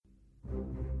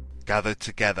gathered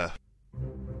together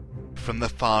from the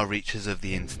far reaches of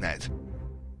the internet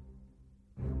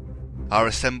are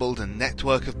assembled a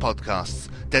network of podcasts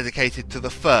dedicated to the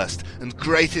first and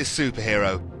greatest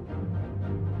superhero,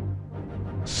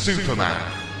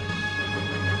 Superman.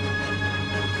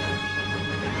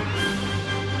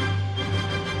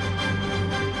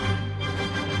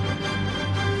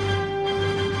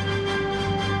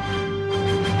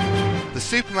 The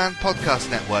Superman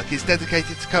Podcast Network is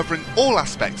dedicated to covering all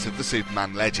aspects of the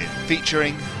Superman legend,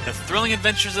 featuring The Thrilling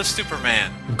Adventures of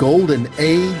Superman, Golden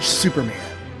Age Superman,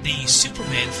 the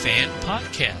Superman Fan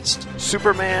Podcast,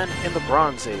 Superman in the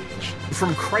Bronze Age,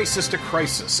 From Crisis to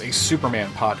Crisis, a Superman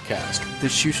podcast, The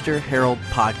Schuster Herald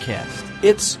Podcast,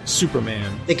 It's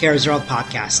Superman, The Carousel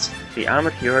Podcast, The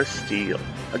Amateurs Steel,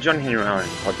 a John Henry Allen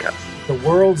podcast, the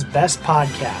world's best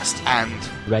podcast, and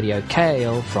Radio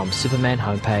KL from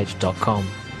SupermanHomepage.com.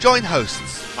 Join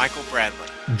hosts Michael Bradley,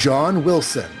 John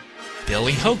Wilson,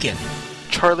 Billy Hogan,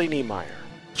 Charlie Niemeyer,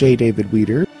 J. David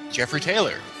Weeder, Jeffrey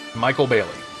Taylor, Michael Bailey,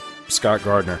 Scott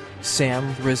Gardner,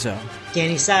 Sam Rizzo,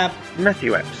 Danny Sapp,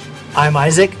 Matthew Epps. I'm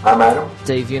Isaac, I'm Adam,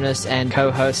 Steve Eunice, and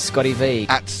co-host Scotty V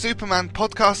at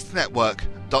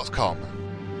SupermanPodcastNetwork.com.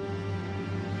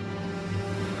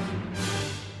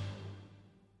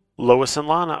 Lois and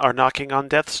Lana are knocking on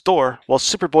death's door while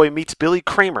Superboy meets Billy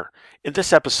Kramer in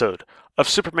this episode of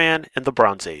Superman in the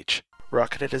Bronze Age.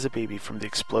 Rocketed as a baby from the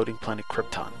exploding planet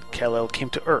Krypton, Kal-El came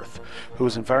to Earth,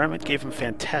 whose environment gave him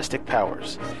fantastic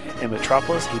powers. In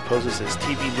Metropolis, he poses as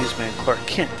TV newsman Clark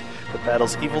Kent, but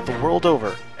battles evil the world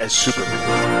over as Superman.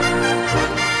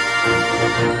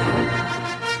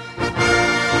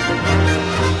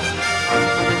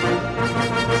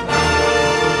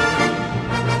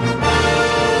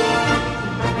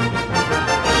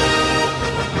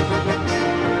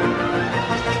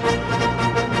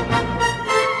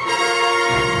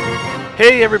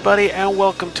 Hey everybody, and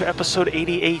welcome to episode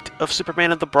 88 of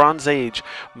Superman in the Bronze Age.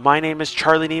 My name is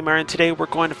Charlie Niemeyer, and today we're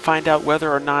going to find out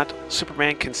whether or not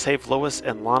Superman can save Lois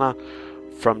and Lana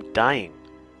from dying.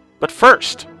 But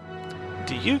first,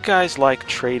 do you guys like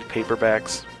trade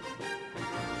paperbacks?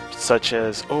 Such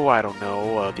as,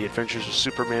 The Adventures of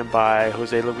Superman by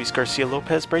Jose Luis Garcia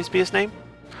Lopez, praise be his name?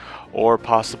 Or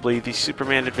possibly the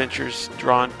Superman Adventures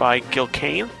drawn by Gil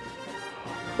Kane?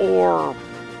 Or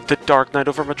The Dark Knight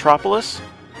over Metropolis?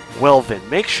 Well then,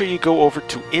 make sure you go over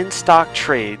to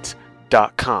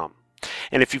InStockTrades.com.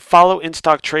 And if you follow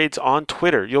InStock Trades on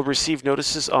Twitter, you'll receive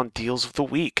notices on deals of the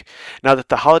week. Now that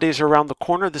the holidays are around the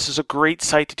corner, this is a great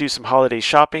site to do some holiday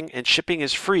shopping, and shipping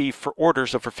is free for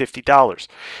orders over $50.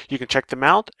 You can check them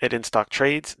out at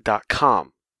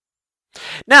InStockTrades.com.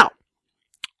 Now,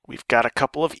 we've got a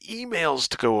couple of emails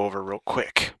to go over real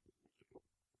quick.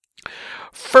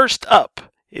 First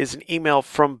up is an email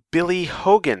from Billy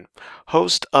Hogan,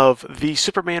 host of the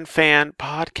Superman Fan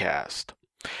Podcast.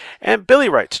 And Billy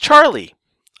writes, Charlie,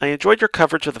 I enjoyed your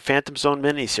coverage of the Phantom Zone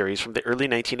miniseries from the early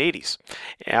 1980s.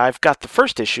 I've got the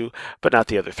first issue, but not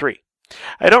the other three.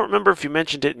 I don't remember if you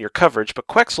mentioned it in your coverage, but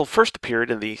Quetzal first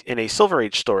appeared in a Silver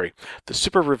Age story, The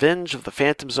Super Revenge of the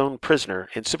Phantom Zone Prisoner,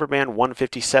 in Superman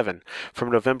 157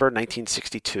 from November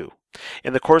 1962.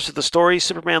 In the course of the story,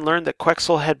 Superman learned that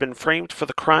Quetzal had been framed for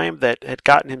the crime that had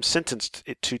gotten him sentenced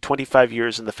to 25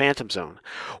 years in the Phantom Zone.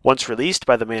 Once released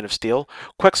by the Man of Steel,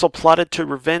 Quetzal plotted to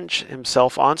revenge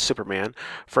himself on Superman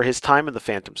for his time in the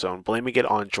Phantom Zone, blaming it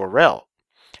on Jor-El.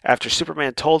 After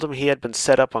Superman told him he had been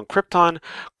set up on Krypton,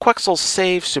 Quetzal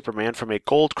saved Superman from a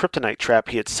gold kryptonite trap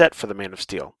he had set for the Man of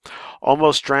Steel.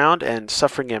 Almost drowned and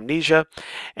suffering amnesia,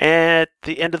 at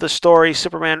the end of the story,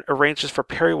 Superman arranges for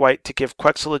Perry White to give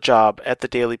Quetzal a job at the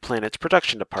Daily Planet's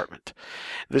production department.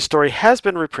 This story has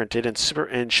been reprinted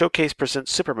in Showcase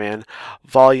Presents Superman,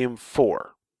 Volume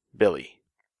 4. Billy.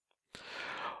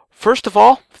 First of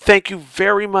all, thank you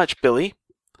very much, Billy.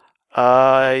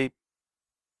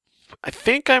 I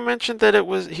think I mentioned that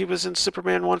he was in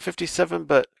Superman 157,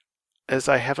 but as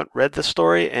I haven't read the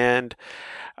story and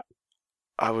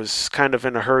I was kind of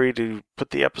in a hurry to put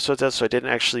the episodes out, so I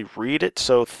didn't actually read it.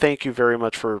 So thank you very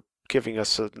much for giving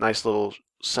us a nice little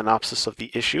synopsis of the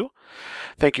issue.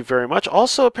 Thank you very much.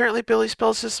 Also, apparently Billy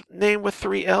spells his name with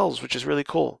 3 L's, which is really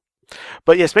cool.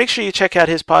 But yes, make sure you check out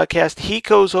his podcast. He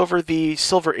goes over the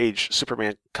Silver Age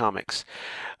Superman comics.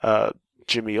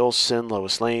 Jimmy Olsen,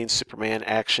 Lois Lane, Superman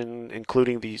action,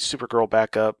 including the Supergirl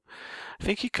backup. I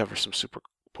think he covers some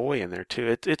Superboy in there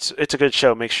too. It's a good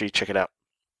show. Make sure you check it out.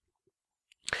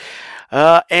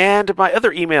 And my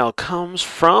other email comes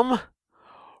from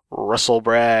Russell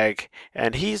Bragg,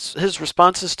 and his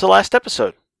responses to last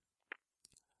episode.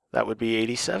 That would be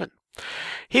 87.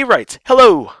 He writes,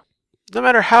 "Hello. No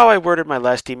matter how I worded my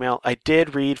last email, I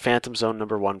did read Phantom Zone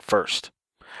number 1 first.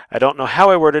 I don't know how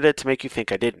I worded it to make you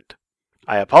think I didn't.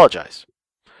 I apologize.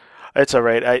 It's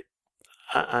alright.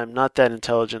 I'm not that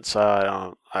intelligent,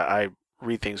 so I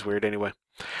read things weird anyway.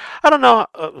 I don't know.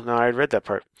 No, I read that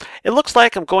part. It looks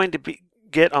like I'm going to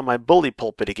get on my bully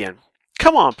pulpit again.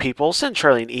 Come on, people, send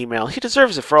Charlie an email. He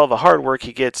deserves it for all the hard work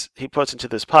he puts into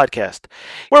this podcast.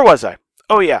 Where was I?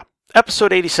 Oh yeah,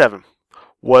 episode 87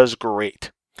 was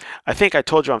great. I think I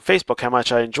told you on Facebook how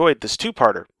much I enjoyed this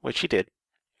two-parter, which he did.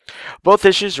 Both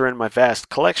issues are in my vast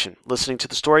collection. Listening to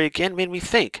the story again made me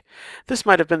think. This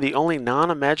might have been the only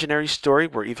non-imaginary story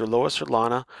where either Lois or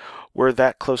Lana were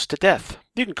that close to death.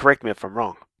 You can correct me if I'm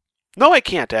wrong. No, I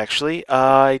can't, actually.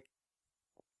 Well,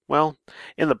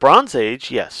 in the Bronze Age,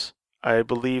 yes. I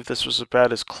believe this was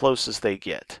about as close as they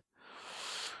get.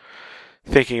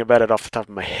 Thinking about it off the top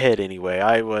of my head, anyway,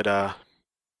 I would,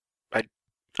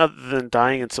 other than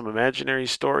dying in some imaginary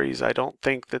stories, I don't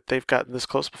think that they've gotten this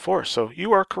close before, so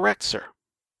you are correct, sir.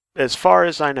 As far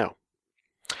as I know.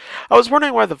 I was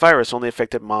wondering why the virus only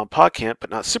affected Mom Pa Kent, but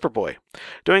not Superboy.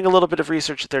 Doing a little bit of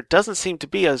research, there doesn't seem to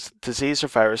be a disease or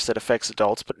virus that affects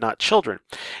adults, but not children.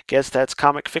 Guess that's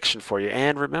comic fiction for you.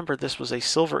 And remember, this was a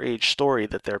Silver Age story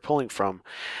that they're pulling from.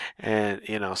 And,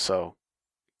 so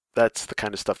that's the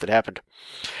kind of stuff that happened.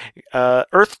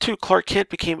 Earth 2 Clark Kent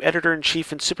became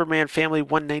editor-in-chief in Superman Family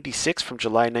 196 from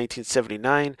July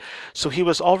 1979, so he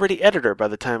was already editor by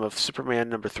the time of Superman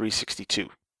number 362.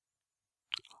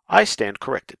 I stand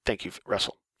corrected. Thank you,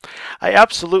 Russell. I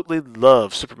absolutely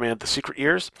love Superman The Secret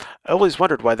Years. I always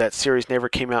wondered why that series never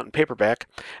came out in paperback.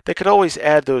 They could always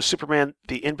add those Superman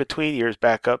The In-Between Years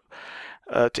back up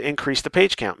to increase the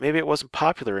page count. Maybe it wasn't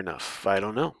popular enough. I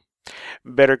don't know.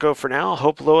 Better go for now.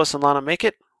 Hope Lois and Lana make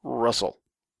it. Russell.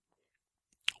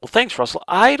 Well, thanks, Russell.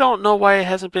 I don't know why it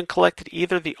hasn't been collected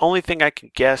either. The only thing I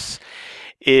can guess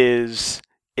is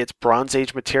it's Bronze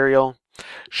Age material.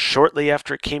 Shortly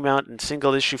after it came out in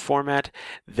single-issue format,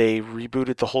 they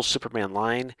rebooted the whole Superman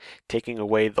line, taking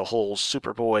away the whole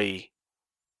Superboy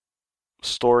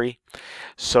story.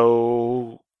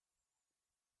 So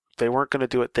they weren't going to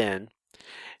do it then.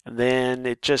 And then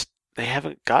they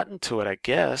haven't gotten to it, I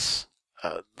guess.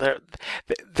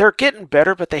 They're getting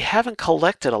better, but they haven't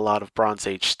collected a lot of Bronze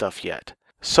Age stuff yet.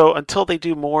 So until they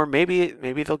do more, maybe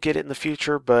they'll get it in the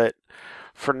future, but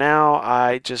for now,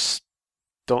 I just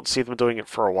don't see them doing it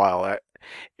for a while.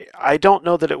 I don't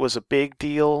know that it was a big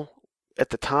deal at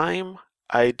the time.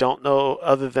 I don't know,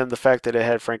 other than the fact that it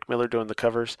had Frank Miller doing the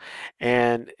covers,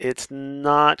 and it's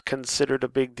not considered a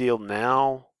big deal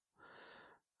now,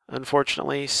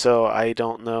 unfortunately, so I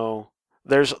don't know.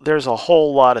 There's a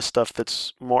whole lot of stuff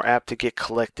that's more apt to get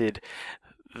collected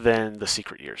than The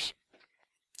Secret Years.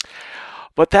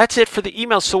 But that's it for the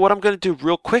email, so what I'm going to do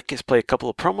real quick is play a couple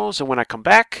of promos, and when I come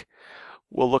back,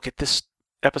 we'll look at this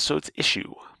episode's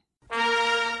issue.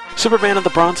 Superman of the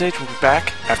Bronze Age will be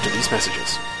back after these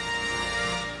messages.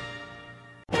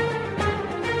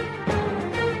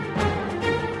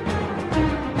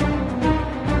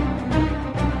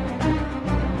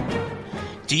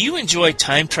 Do you enjoy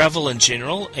time travel in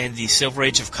general and the Silver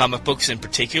Age of comic books in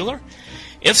particular?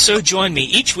 If so, join me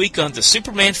each week on the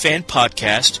Superman Fan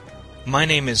Podcast. My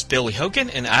name is Billy Hogan,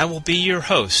 and I will be your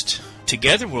host.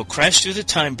 Together, we'll crash through the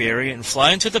time barrier and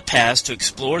fly into the past to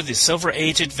explore the Silver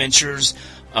Age adventures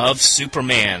of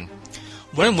Superman.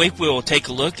 One week, we will take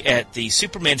a look at the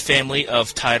Superman family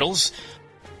of titles,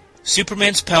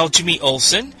 Superman's pal Jimmy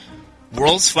Olsen,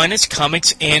 World's Finest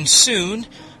Comics, and soon,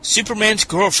 Superman's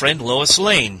girlfriend Lois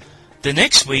Lane. The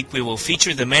next week, we will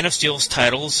feature the Man of Steel's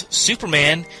titles,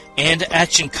 Superman and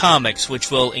Action Comics, which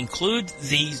will include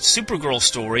the Supergirl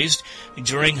stories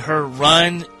during her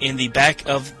run in the back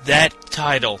of that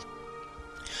title.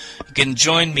 You can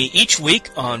join me each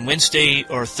week on Wednesday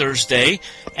or Thursday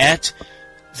at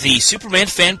the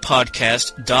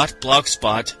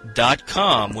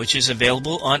SupermanFanPodcast.blogspot.com, which is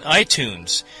available on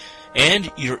iTunes.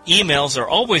 And your emails are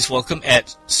always welcome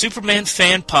at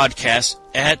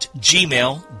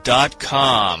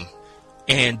supermanfanpodcast@gmail.com.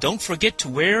 And don't forget to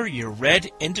wear your red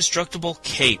indestructible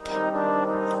cape.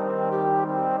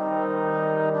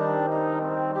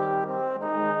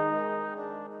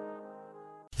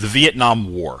 The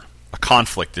Vietnam War, a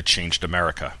conflict that changed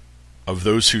America. Of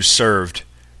those who served,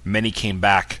 many came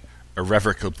back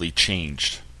irrevocably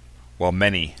changed, while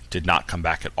many did not come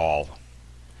back at all.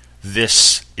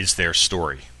 This is their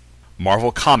story.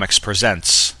 Marvel Comics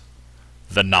presents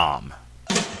The Nam.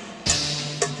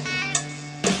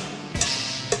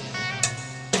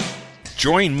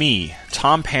 Join me,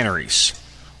 Tom Panarese,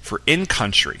 for In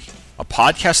Country, a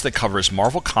podcast that covers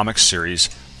Marvel Comics series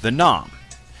The Nam.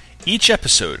 Each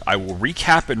episode, I will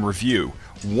recap and review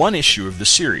one issue of the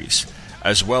series,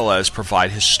 as well as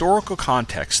provide historical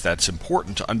context that's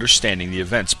important to understanding the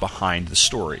events behind the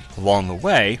story. Along the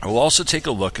way, I will also take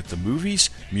a look at the movies,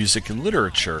 music, and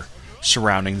literature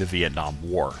surrounding the Vietnam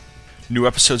War. New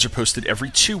episodes are posted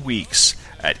every 2 weeks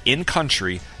at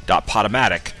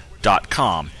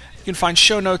incountry.podomatic.com. You can find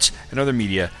show notes and other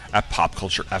media at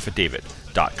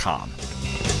popcultureaffidavit.com.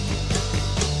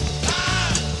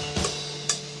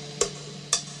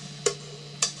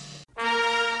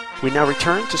 We now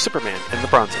return to Superman in the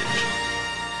Bronze Age.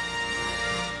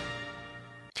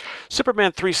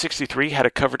 Superman 363 had a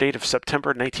cover date of September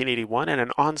 1981 and an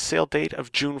on-sale date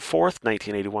of June 4th,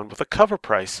 1981, with a cover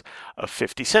price of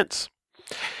 50 cents.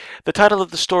 The title of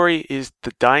the story is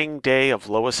The Dying Day of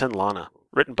Lois and Lana,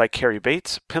 written by Cary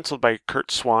Bates, penciled by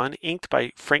Kurt Swan, inked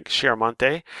by Frank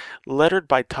Chiaramonte, lettered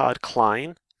by Todd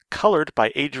Klein, colored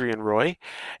by Adrian Roy,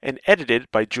 and edited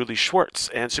by Julie Schwartz,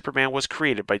 and Superman was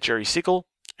created by Jerry Siegel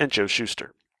and Joe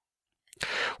Shuster.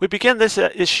 We begin this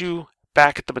issue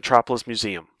back at the Metropolis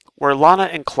Museum, where Lana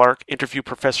and Clark interview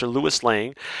Professor Louis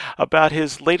Lang about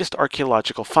his latest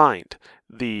archaeological find,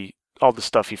 all the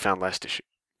stuff he found last issue.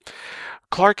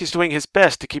 Clark is doing his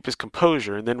best to keep his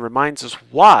composure and then reminds us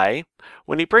why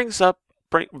when he brings us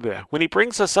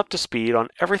up to speed on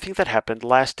everything that happened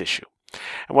last issue.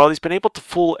 And while he's been able to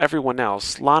fool everyone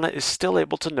else, Lana is still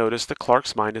able to notice that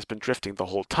Clark's mind has been drifting the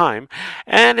whole time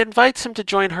and invites him to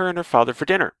join her and her father for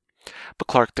dinner. But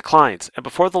Clark declines, and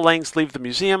before the Langs leave the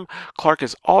museum, Clark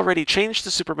has already changed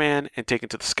to Superman and taken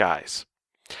to the skies.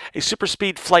 A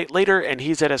super-speed flight later, and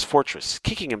he's at his fortress,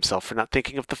 kicking himself for not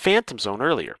thinking of the Phantom Zone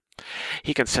earlier.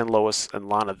 He can send Lois and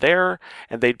Lana there,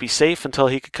 and they'd be safe until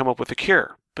he could come up with a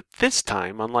cure. But this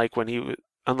time, unlike when he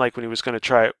was going to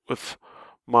try it with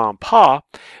Ma and Pa,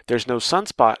 there's no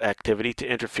sunspot activity to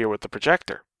interfere with the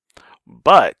projector.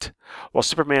 But while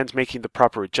Superman's making the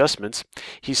proper adjustments,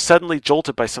 he's suddenly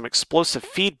jolted by some explosive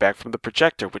feedback from the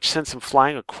projector, which sends him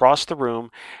flying across the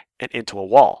room and into a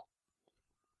wall.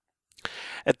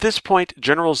 At this point,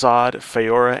 General Zod,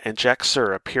 Faora, and Jack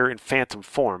Sur appear in phantom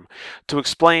form to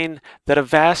explain that a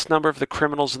vast number of the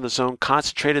criminals in the zone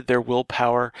concentrated their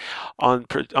willpower on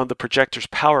the projector's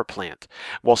power plant.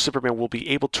 While Superman will be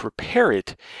able to repair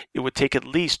it, it would take at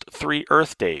least 3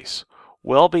 Earth days,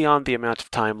 well beyond the amount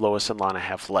of time Lois and Lana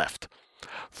have left.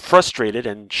 Frustrated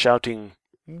and shouting,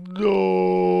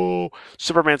 "No!"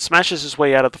 Superman smashes his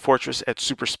way out of the fortress at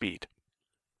super speed.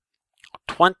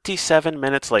 27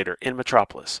 minutes later, in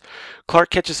Metropolis,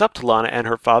 Clark catches up to Lana and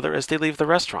her father as they leave the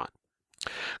restaurant.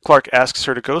 Clark asks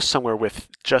her to go somewhere with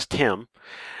just him,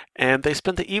 and they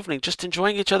spend the evening just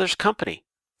enjoying each other's company,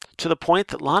 to the point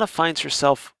that Lana finds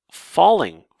herself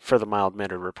falling for the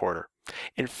mild-mannered reporter.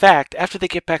 In fact, after they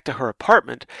get back to her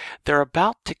apartment, they're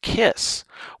about to kiss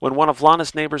when one of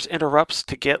Lana's neighbors interrupts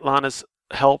to get Lana's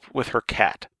help with her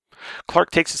cat. Clark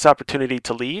takes this opportunity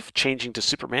to leave, changing to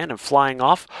Superman and flying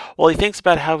off, while he thinks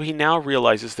about how he now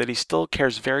realizes that he still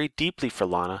cares very deeply for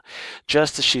Lana,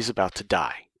 just as she's about to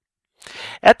die.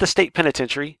 At the state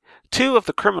penitentiary, 2 of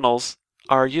the criminals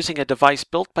are using a device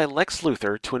built by Lex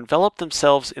Luthor to envelop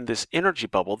themselves in this energy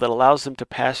bubble that allows them to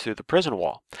pass through the prison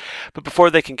wall. But before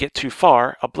they can get too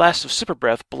far, a blast of super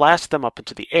breath blasts them up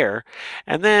into the air,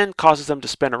 and then causes them to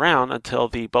spin around until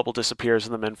the bubble disappears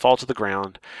and the men fall to the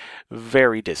ground,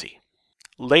 very dizzy.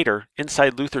 Later,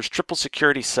 inside Luthor's triple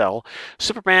security cell,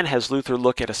 Superman has Luthor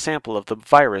look at a sample of the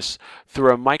virus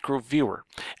through a microviewer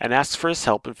and asks for his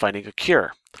help in finding a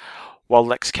cure. While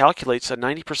Lex calculates a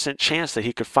 90% chance that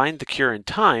he could find the cure in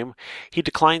time, he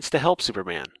declines to help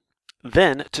Superman.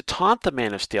 Then, to taunt the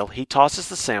Man of Steel, he tosses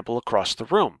the sample across the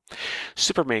room.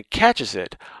 Superman catches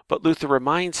it, but Luthor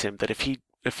reminds him that if it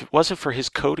wasn't for his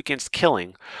code against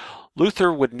killing,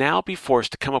 Luthor would now be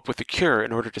forced to come up with a cure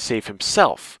in order to save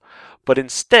himself. But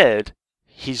instead,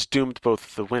 he's doomed both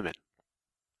of the women.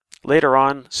 Later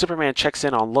on, Superman checks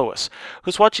in on Lois,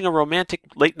 who's watching a romantic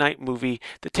late-night movie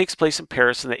that takes place in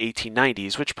Paris in the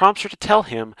 1890s, which prompts her to tell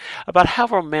him about how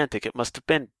romantic it must have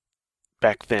been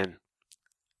back then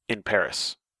in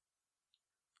Paris.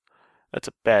 That's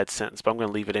a bad sentence, but I'm going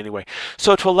to leave it anyway.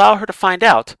 So to allow her to find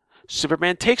out,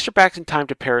 Superman takes her back in time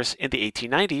to Paris in the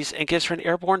 1890s and gives her an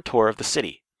airborne tour of the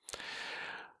city.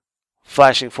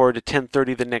 Flashing forward to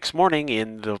 10:30 the next morning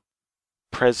in the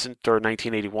present, or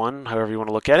 1981, however you want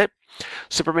to look at it,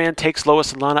 Superman takes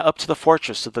Lois and Lana up to the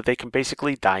fortress so that they can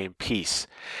basically die in peace.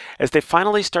 As they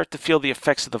finally start to feel the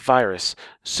effects of the virus,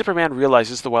 Superman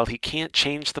realizes that while he can't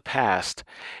change the past,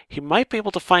 he might be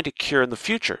able to find a cure in the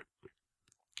future.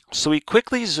 So he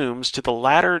quickly zooms to the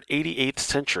latter 88th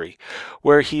century,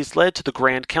 where he's led to the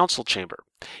Grand Council Chamber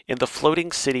in the floating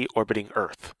city orbiting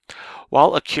Earth.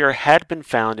 While a cure had been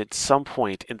found at some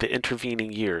point in the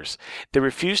intervening years, they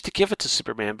refused to give it to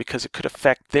Superman because it could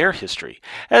affect their history,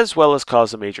 as well as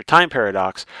cause a major time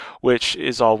paradox, which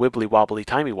is all wibbly-wobbly,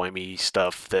 timey-wimey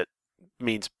stuff that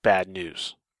means bad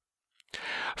news.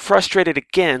 Frustrated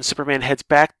again, Superman heads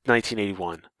back to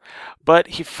 1981. But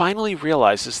he finally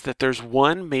realizes that there's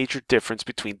one major difference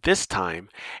between this time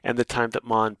and the time that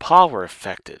Ma and Pa were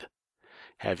affected.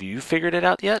 Have you figured it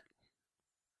out yet?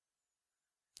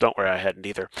 Don't worry, I hadn't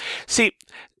either. See,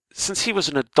 since he was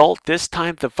an adult this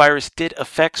time, the virus did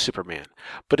affect Superman,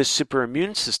 but his super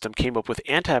immune system came up with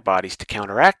antibodies to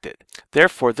counteract it.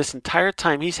 Therefore, this entire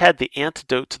time he's had the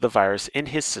antidote to the virus in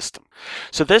his system.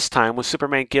 So this time, when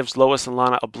Superman gives Lois and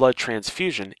Lana a blood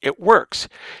transfusion, it works,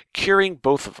 curing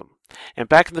both of them. And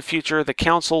back in the future, the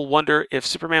Council wonder if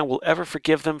Superman will ever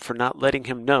forgive them for not letting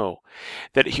him know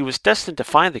that he was destined to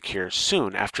find the cure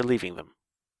soon after leaving them.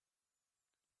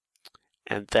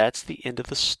 And that's the end of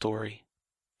the story.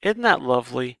 Isn't that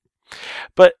lovely?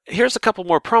 But here's a couple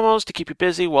more promos to keep you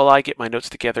busy while I get my notes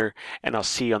together, and I'll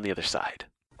see you on the other side.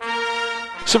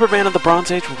 Superman of the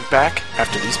Bronze Age will be back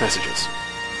after these messages.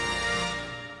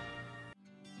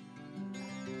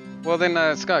 Well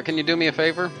then, Scott, can you do me a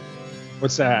favor?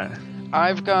 What's that?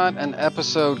 I've got an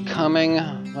episode coming.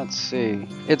 Let's see.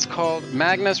 It's called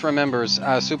Magnus Remembers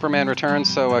Superman Returns,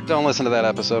 so don't listen to that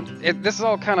episode. This is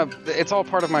all it's all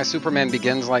part of my Superman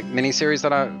Begins miniseries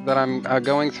that I'm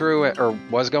going through, or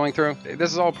was going through.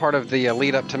 This is all part of the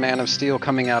lead up to Man of Steel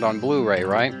coming out on Blu-ray,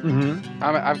 right? Mm-hmm.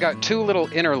 I've got two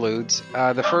little interludes.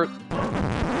 The first.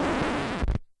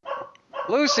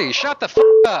 Lucy, shut the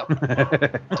up!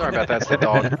 Sorry about that, it's the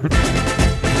dog.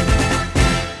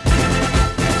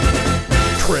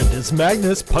 Trent as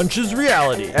Magnus punches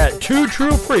reality at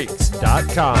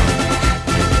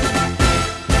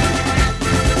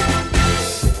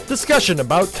twotruefreaks.com. Discussion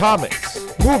about comics,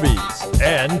 movies,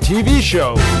 and TV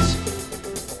shows.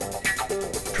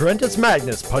 Trent as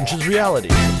Magnus punches reality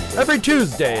every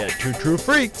Tuesday at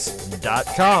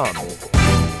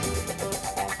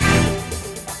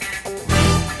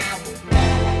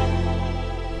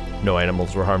twotruefreaks.com. No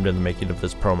animals were harmed in the making of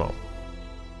this promo.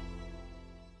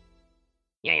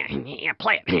 Yeah,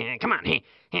 play it. Come on. Play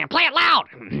it loud.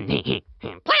 Play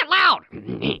it loud.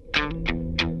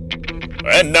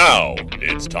 And now,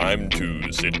 it's time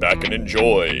to sit back and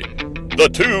enjoy the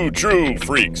Two True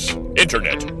Freaks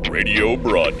Internet Radio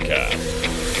Broadcast.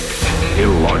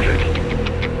 Illogic,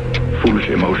 foolish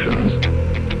emotions,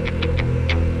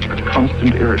 a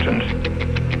constant irritant.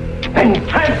 And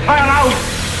time out!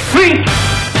 Freak!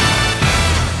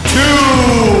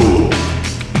 Two!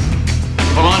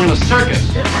 Belong in a circus.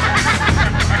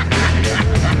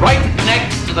 Right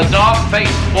next to the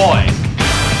dog-faced boy.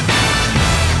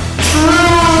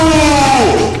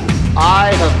 True!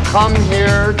 I have come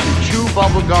here to chew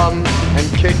bubblegum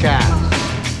and kick ass.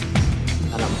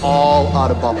 And I'm all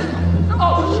out of bubblegum.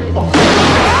 Oh, shit.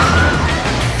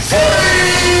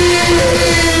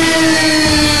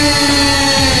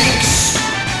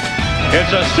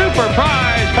 It's a super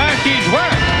prize package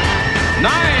worth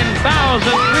 $9,388.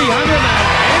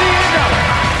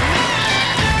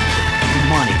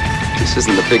 Money. This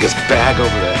isn't the biggest bag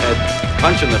over the head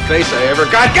punch in the face I ever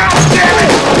got. God damn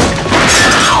it!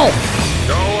 Ow!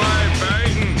 Go away,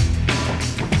 Peyton.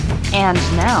 And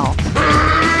now,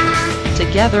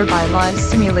 together by live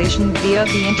simulation via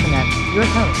the internet, your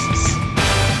hosts,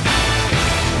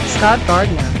 Scott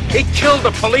Gardner. He killed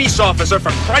a police officer,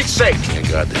 for Christ's sake! You're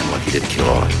goddamn lucky he didn't kill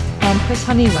all. And Chris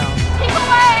Honeywell. Keep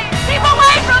away! Keep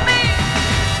away from me!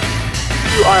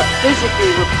 You are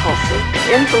physically repulsive,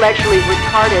 intellectually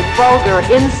retarded, vulgar,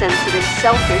 insensitive,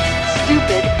 selfish,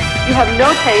 stupid. You have no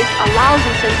taste, a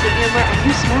lousy sense of humor, and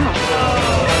you smell.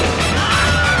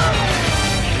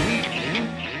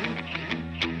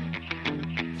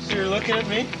 So you're looking at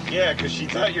me? Yeah, because she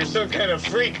thought you're some kind of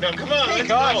freak. Now come on, let's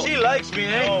God, go. she likes me,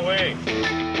 eh? No way.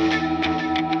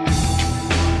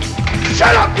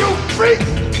 Shut up, you freak!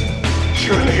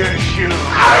 Julius, you.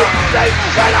 I say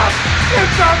shut up!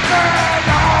 It's a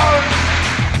madhouse!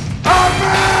 A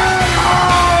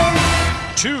madhouse!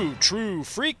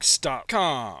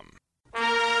 twotruefreaks.com.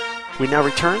 We now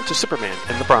return to Superman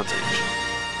and the Bronze Age.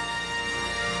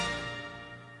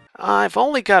 I've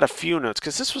only got a few notes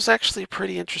because this was actually a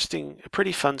pretty interesting, a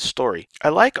pretty fun story. I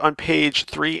like on page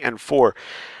 3 and 4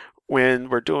 when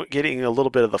we're getting a little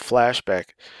bit of the flashback.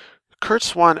 Kurt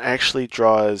Swan actually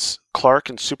draws Clark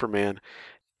and Superman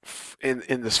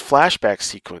in this flashback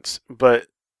sequence, but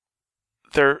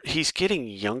he's getting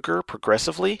younger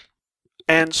progressively.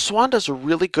 And Swan does a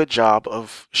really good job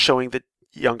of showing the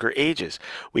younger ages.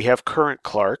 We have current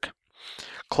Clark,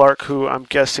 who I'm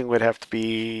guessing would have to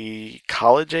be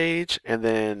college age, and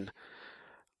then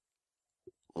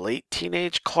late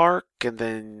teenage Clark, and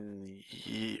then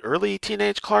early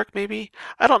teenage Clark, maybe?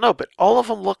 I don't know, but all of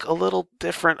them look a little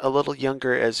different, a little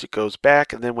younger as it goes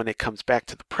back, and then when it comes back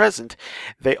to the present,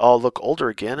 they all look older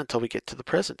again until we get to the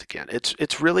present again.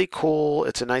 It's really cool.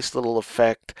 It's a nice little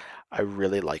effect. I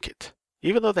really like it,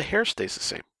 even though the hair stays the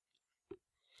same.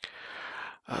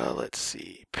 Let's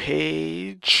see,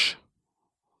 page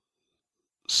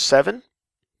 7.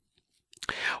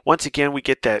 Once again, we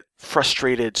get that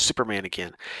frustrated Superman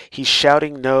again. He's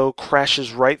shouting no,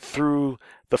 crashes right through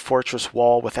the fortress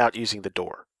wall without using the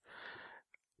door.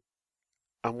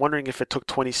 I'm wondering if it took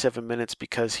 27 minutes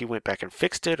because he went back and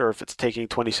fixed it, or if it's taking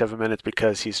 27 minutes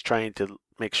because he's trying to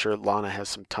make sure Lana has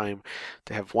some time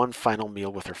to have one final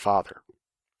meal with her father.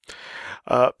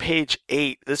 Page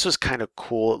 8, this was kind of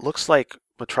cool. It looks like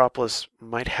Metropolis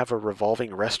might have a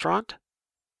revolving restaurant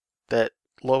that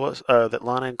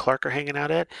Lana and Clark are hanging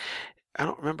out at. I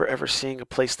don't remember ever seeing a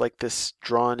place like this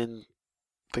drawn in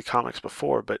the comics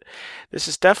before, but this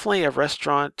is definitely a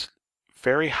restaurant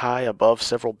very high above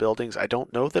several buildings. I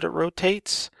don't know that it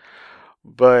rotates,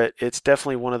 but it's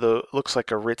definitely one of the, looks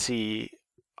like a ritzy,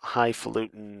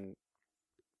 highfalutin,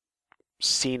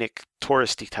 scenic,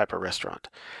 touristy type of restaurant.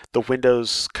 The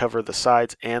windows cover the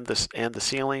sides and the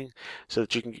ceiling so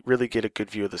that you can really get a good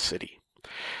view of the city.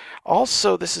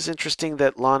 Also, this is interesting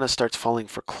that Lana starts falling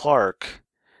for Clark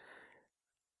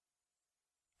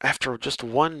after just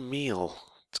one meal.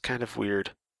 It's kind of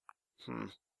weird.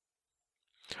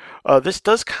 This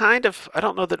does kind of, I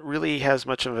don't know that it really has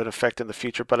much of an effect in the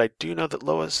future, but I do know that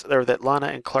that Lana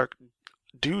and Clark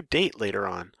do date later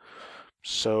on.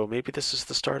 So maybe this is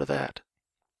the start of that.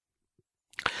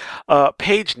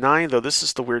 Page 9, though, this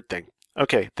is the weird thing.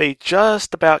 Okay, they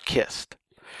just about kissed.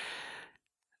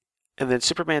 And then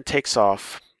Superman takes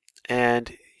off,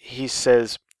 and he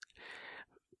says,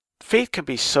 "Fate can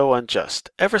be so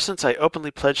unjust. Ever since I openly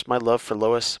pledged my love for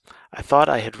Lois, I thought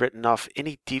I had written off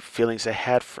any deep feelings I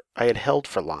had held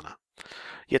for Lana.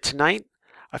 Yet tonight,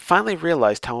 I finally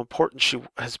realized how important she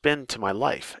has been to my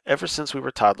life ever since we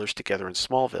were toddlers together in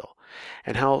Smallville,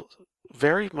 and how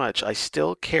very much I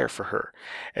still care for her,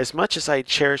 as much as I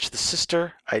cherish the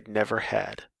sister I'd never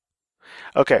had."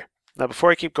 Okay, now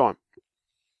before I keep going,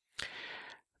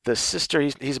 the sister,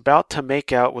 he's about to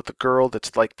make out with the girl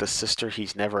that's like the sister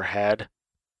he's never had.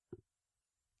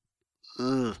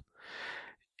 Ugh.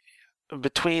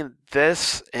 Between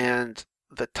this and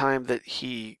the time that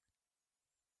he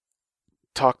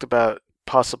talked about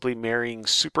possibly marrying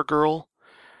Supergirl,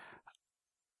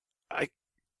 I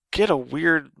get a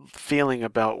weird feeling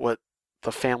about what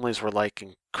the families were like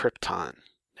in Krypton.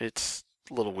 It's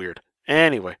a little weird.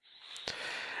 Anyway.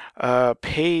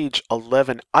 Page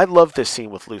 11. I love this scene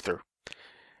with Luthor.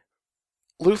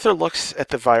 Luthor looks at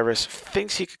the virus,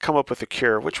 thinks he could come up with a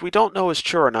cure, which we don't know is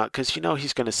true or not, because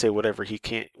he's going to say whatever he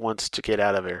wants to get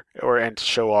out of there, and to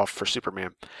show off for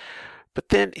Superman. But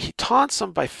then he taunts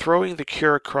him by throwing the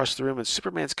cure across the room, and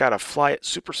Superman's got to fly at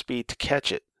super speed to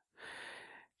catch it.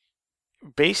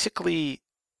 Basically,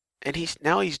 and he's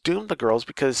doomed the girls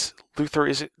because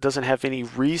Luthor doesn't have any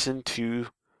reason to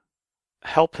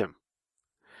help him.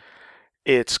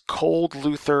 It's cold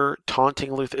Luthor, taunting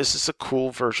Luthor. This is a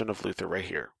cool version of Luthor right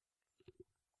here.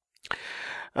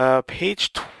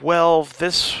 Page 12.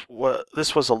 This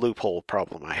was a loophole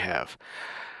problem I have.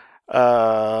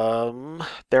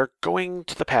 They're going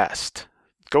to the past,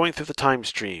 going through the time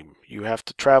stream. You have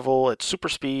to travel at super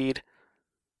speed,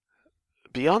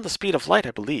 beyond the speed of light,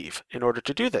 I believe, in order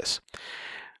to do this.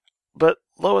 But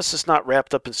Lois is not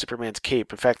wrapped up in Superman's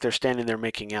cape. In fact, they're standing there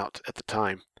making out at the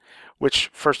time.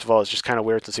 Which, first of all, is just kind of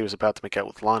weird since he was about to make out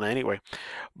with Lana anyway.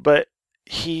 But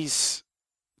he's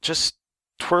just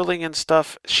twirling and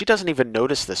stuff. She doesn't even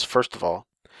notice this, first of all.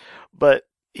 But,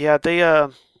 yeah, they,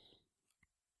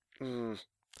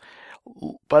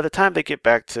 by the time they get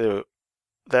back to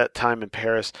that time in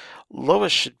Paris,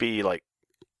 Lois should be like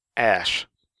Ash,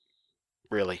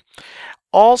 really.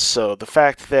 Also, the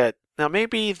fact that, now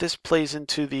maybe this plays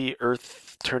into the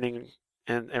Earth turning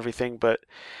and everything, but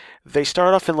they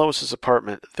start off in Lois's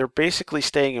apartment. They're basically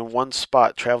staying in one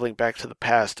spot, traveling back to the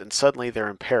past, and suddenly they're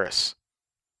in Paris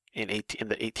in the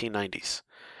 1890s.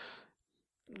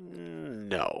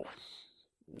 No,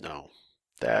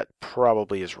 that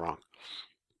probably is wrong.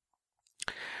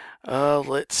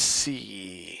 Let's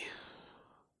see.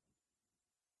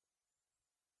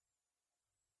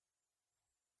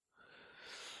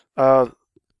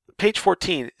 Page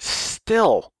 14.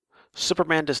 Still,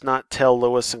 Superman does not tell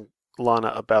Lois and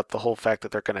Lana about the whole fact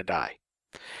that they're going to die.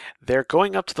 They're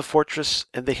going up to the fortress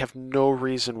and they have no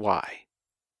reason why.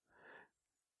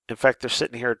 In fact, they're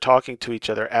sitting here talking to each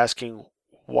other, asking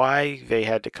why they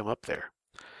had to come up there.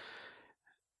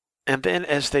 And then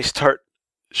as they start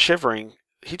shivering,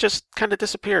 he just kind of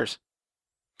disappears.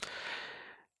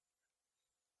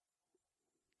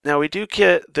 Now we do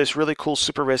get this really cool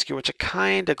super rescue, which I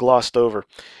kind of glossed over.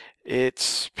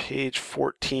 It's page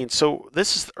 14. So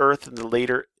this is Earth in the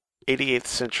later 88th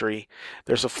century.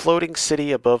 There's a floating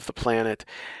city above the planet,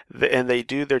 and they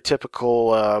do their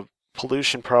typical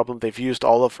pollution problem. They've used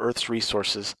all of Earth's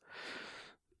resources.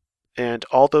 And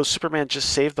although Superman just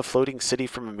saved the floating city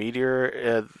from a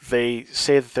meteor, they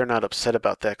say that they're not upset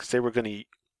about that because they were going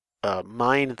to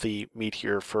mine the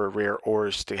meteor for rare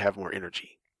ores to have more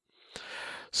energy.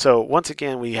 So once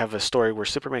again, we have a story where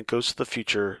Superman goes to the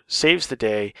future, saves the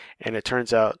day, and it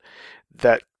turns out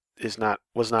that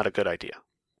was not a good idea.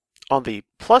 On the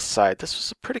plus side, this was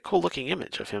a pretty cool looking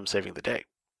image of him saving the day.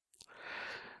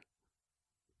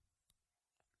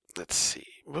 Let's see,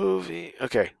 movie.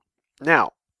 Okay,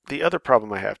 now the other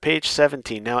problem I have, page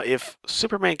 17. Now, if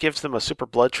Superman gives them a super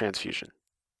blood transfusion,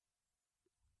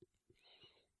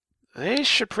 they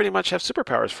should pretty much have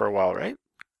superpowers for a while, right?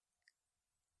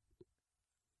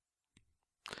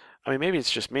 I mean, maybe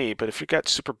it's just me, but if you've got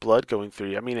super blood going through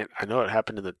you, I mean, I know it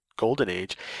happened in the Golden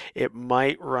Age. It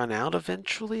might run out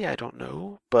eventually, I don't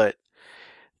know, but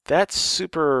that's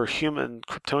superhuman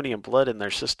Kryptonian blood in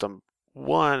their system.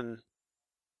 Well,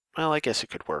 I guess it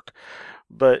could work,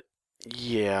 but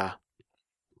yeah,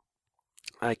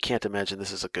 I can't imagine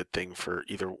this is a good thing for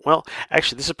either. Well,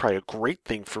 actually, this is probably a great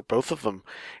thing for both of them,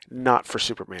 not for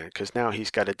Superman, because now he's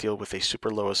got to deal with a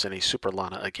Super Lois and a Super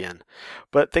Lana again.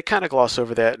 But they kind of gloss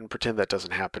over that and pretend that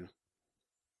doesn't happen.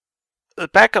 The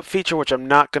backup feature, which I'm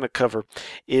not going to cover,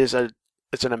 is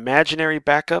it's an imaginary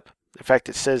backup. In fact,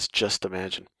 it says just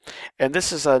imagine. And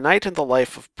this is A Night in the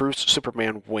Life of Bruce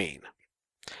Superman Wayne.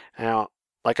 Now,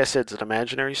 like I said, it's an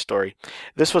imaginary story.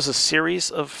 This was a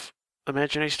series of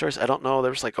imaginary stories. I don't know. There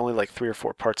was only 3 or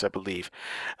 4 parts, I believe.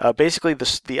 Basically,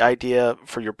 the idea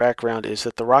for your background is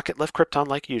that the rocket left Krypton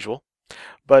like usual,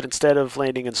 but instead of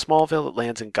landing in Smallville, it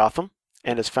lands in Gotham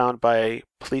and is found by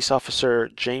police officer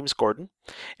James Gordon,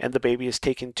 and the baby is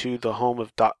taken to the home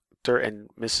of Dr. and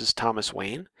Mrs. Thomas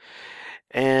Wayne,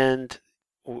 and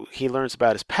he learns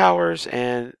about his powers,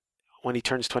 and when he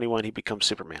turns 21, he becomes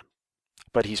Superman,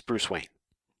 but he's Bruce Wayne.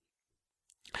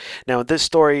 Now, in this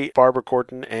story, Barbara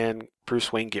Gordon and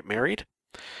Bruce Wayne get married,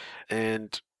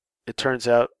 and it turns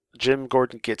out Jim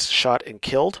Gordon gets shot and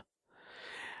killed.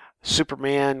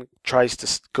 Superman tries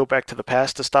to go back to the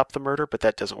past to stop the murder, but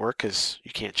that doesn't work because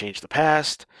you can't change the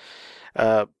past.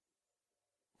 But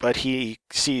he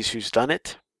sees who's done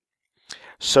it.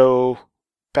 So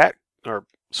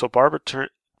Barbara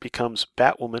becomes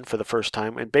Batwoman for the first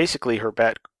time, and basically her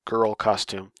Batgirl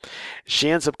costume. She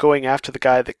ends up going after the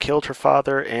guy that killed her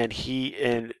father, and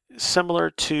similar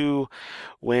to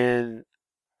when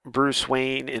Bruce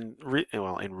Wayne in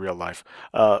real life,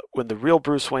 when the real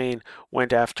Bruce Wayne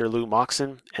went after Lou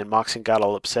Moxon, and Moxon got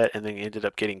all upset and then ended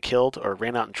up getting killed or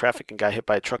ran out in traffic and got hit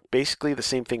by a truck. Basically, the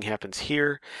same thing happens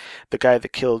here. The guy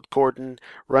that killed Gordon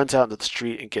runs out into the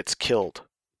street and gets killed.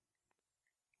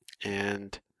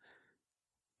 And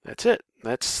that's it.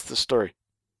 That's the story.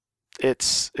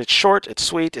 It's short, it's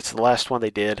sweet, it's the last one they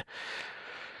did.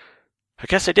 I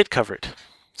guess I did cover it.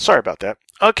 Sorry about that.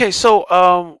 Okay,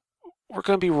 so we're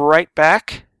going to be right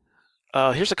back.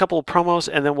 Here's a couple of promos,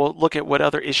 and then we'll look at what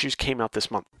other issues came out this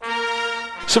month.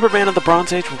 Superman of the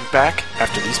Bronze Age will be back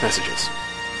after these messages.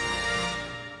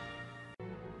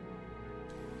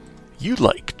 You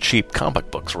like cheap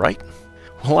comic books, right?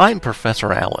 Well, I'm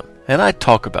Professor Allen, and I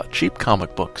talk about cheap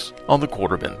comic books on the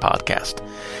Quarterbin Podcast.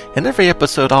 In every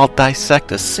episode, I'll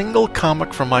dissect a single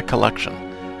comic from my collection,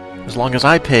 as long as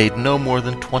I paid no more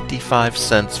than 25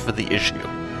 cents for the issue.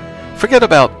 Forget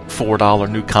about $4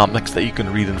 new comics that you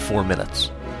can read in 4 minutes,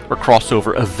 or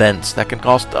crossover events that can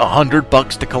cost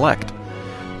 $100 to collect.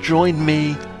 Join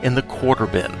me in the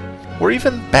Quarterbin, where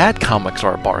even bad comics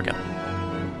are a bargain,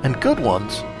 and good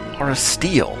ones are a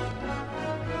steal.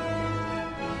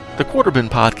 The Quarterbin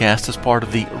Podcast is part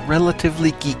of the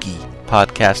Relatively Geeky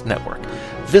Podcast Network.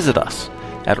 Visit us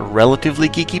at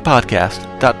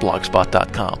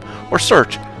relativelygeekypodcast.blogspot.com or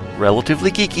search Relatively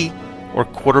Geeky or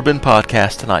Quarterbin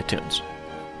Podcast in iTunes.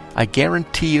 I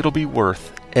guarantee it'll be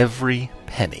worth every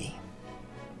penny.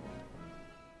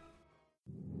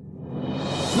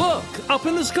 Look! Up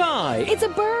in the the sky. It's a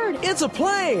bird. It's a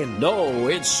plane. No,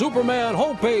 it's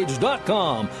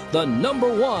SupermanHomepage.com, the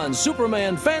 #1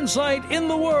 Superman fan site in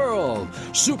the world.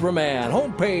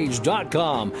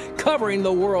 SupermanHomepage.com, covering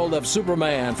the world of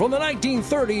Superman from the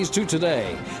 1930s to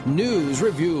today. News,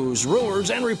 reviews, rumors,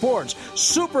 and reports.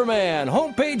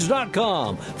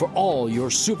 SupermanHomepage.com for all your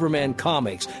Superman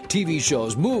comics, TV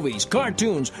shows, movies,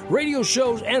 cartoons, radio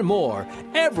shows, and more.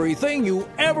 Everything you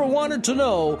ever wanted to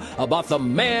know about the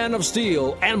Man of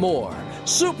Steel and more.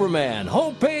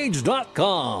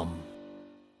 SupermanHomepage.com.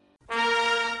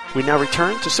 We now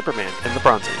return to Superman in the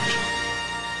Bronze Age.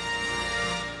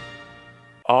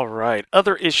 All right,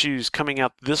 other issues coming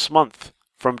out this month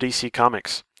from DC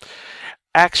Comics.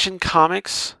 Action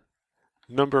Comics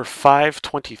number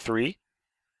 523.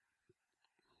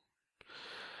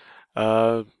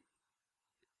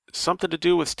 Something to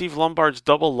do with Steve Lombard's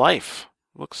double life.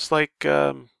 Looks like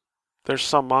there's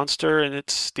some monster and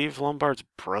it's Steve Lombard's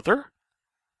brother?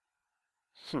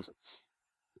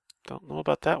 Don't know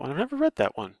about that one. I've never read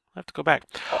that one. I have to go back.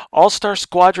 All-Star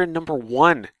Squadron number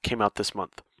 1 came out this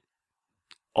month.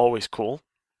 Always cool.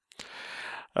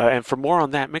 And for more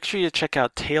on that, make sure you check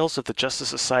out Tales of the Justice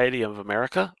Society of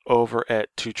America over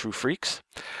at Two True Freaks.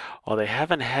 While they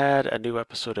haven't had a new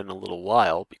episode in a little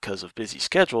while because of busy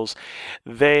schedules,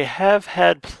 they have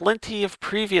had plenty of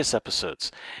previous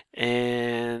episodes.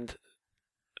 And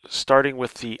starting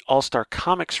with the All-Star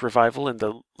Comics revival in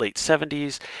the late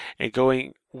 70s and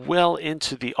going well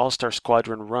into the All-Star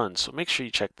Squadron run. So make sure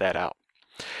you check that out.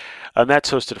 And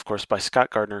that's hosted, of course, by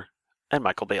Scott Gardner and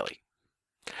Michael Bailey.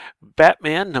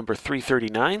 Batman number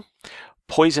 339.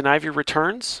 Poison Ivy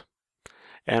returns.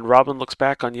 And Robin looks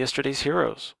back on yesterday's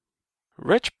heroes.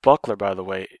 Rich Buckler, by the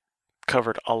way,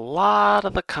 covered a lot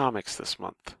of the comics this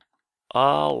month.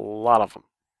 A lot of them.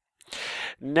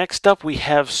 Next up, we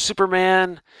have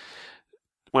Superman.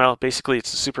 Well, basically,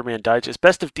 it's the Superman Digest.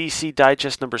 Best of DC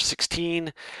Digest number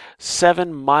 16.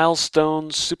 7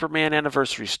 milestone Superman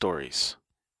anniversary stories.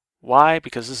 Why?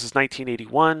 Because this is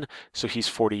 1981, so he's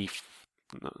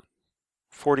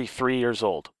 43 years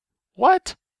old.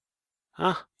 What?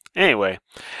 Huh? Anyway,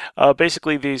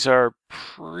 basically, these are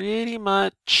pretty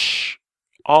much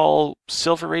all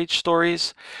Silver Age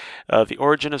stories. The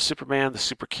origin of Superman, the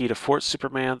super key to Fort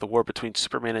Superman, the war between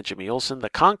Superman and Jimmy Olsen, the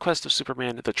conquest of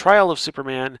Superman, the trial of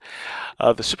Superman,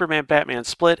 the Superman-Batman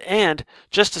split, and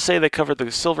just to say they covered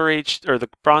the Silver Age or the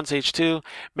Bronze Age too,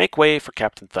 make way for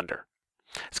Captain Thunder.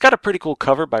 It's got a pretty cool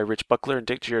cover by Rich Buckler and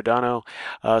Dick Giordano.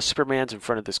 Superman's in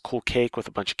front of this cool cake with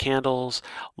a bunch of candles.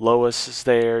 Lois is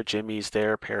there, Jimmy's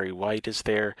there, Perry White is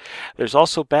there. There's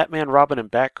also Batman, Robin, and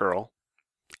Batgirl.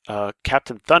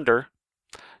 Captain Thunder,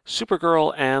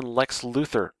 Supergirl, and Lex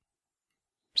Luthor.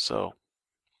 So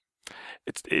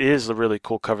it is a really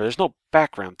cool cover. There's no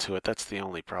background to it. That's the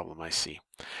only problem I see.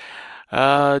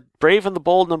 Brave and the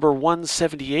Bold number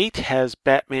 178 has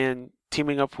Batman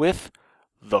teaming up with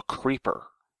the Creeper.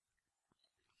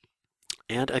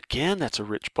 And again, that's a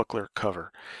Rich Buckler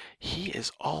cover. He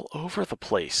is all over the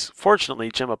place.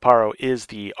 Fortunately, Jim Aparo is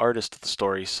the artist of the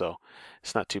story, so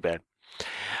it's not too bad.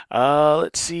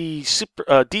 Let's see.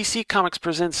 DC Comics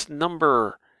presents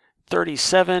number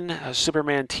 37,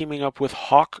 Superman teaming up with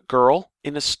Hawk Girl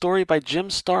in a story by Jim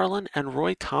Starlin and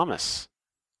Roy Thomas.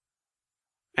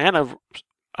 And a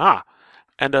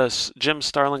Jim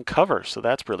Starlin cover, so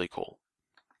that's really cool.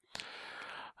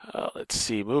 Let's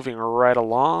see, moving right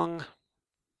along,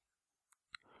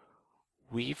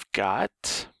 we've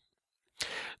got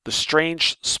the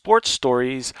Strange Sports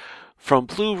Stories from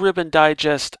Blue Ribbon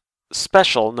Digest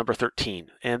Special number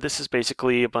 13. And this is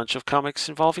basically a bunch of comics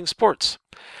involving sports.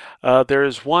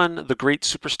 There's one, The Great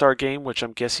Superstar Game, which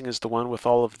I'm guessing is the one with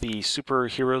all of the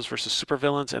superheroes versus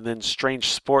supervillains, and then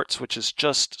Strange Sports, which is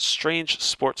just Strange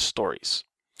Sports Stories.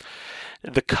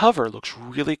 The cover looks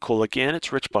really cool. Again,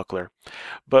 it's Rich Buckler.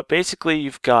 But basically,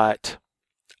 you've got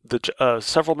the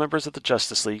several members of the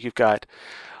Justice League. You've got,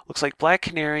 looks like Black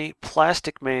Canary,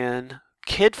 Plastic Man,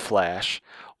 Kid Flash,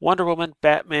 Wonder Woman,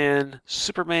 Batman,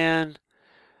 Superman,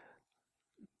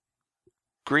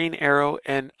 Green Arrow,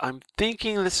 and I'm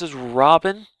thinking this is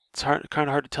Robin. It's kind of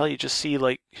hard to tell. You just see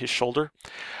like his shoulder.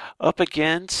 Up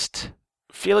against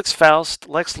Felix Faust,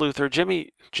 Lex Luthor,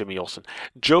 Jimmy Olsen,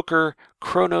 Joker,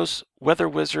 Kronos, Weather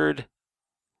Wizard,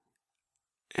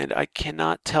 and I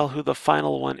cannot tell who the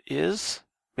final one is.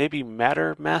 Maybe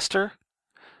Matter Master,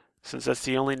 since that's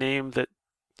the only name that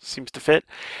seems to fit.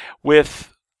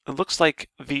 With, it looks like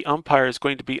the umpire is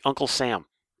going to be Uncle Sam.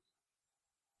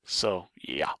 So,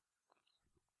 yeah.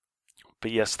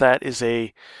 But yes, that is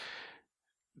a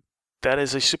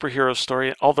superhero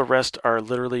story. All the rest are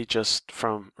literally just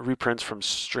from reprints from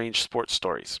Strange Sports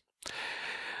Stories.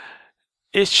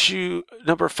 Issue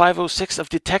number 506 of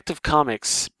Detective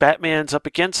Comics. Batman's up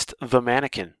against the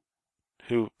Mannequin,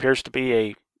 who appears to be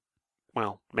a,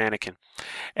 mannequin.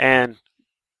 And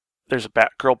there's a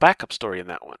Batgirl backup story in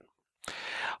that one.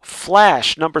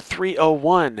 Flash number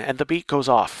 301, and the beat goes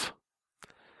off.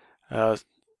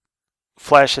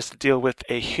 Flash has to deal with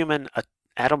a human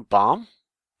atom bomb.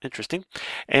 Interesting.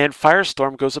 And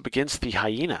Firestorm goes up against the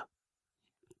Hyena.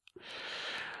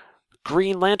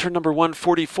 Green Lantern number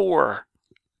 144.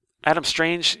 Adam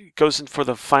Strange goes in for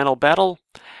the final battle,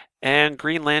 and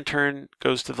Green Lantern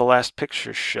goes to the Last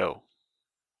Picture Show.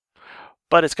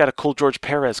 But it's got a cool George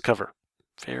Perez cover.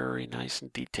 Very nice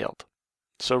and detailed.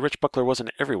 So Rich Buckler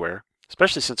wasn't everywhere,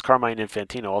 especially since Carmine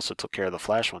Infantino also took care of the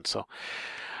Flash one. So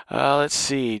let's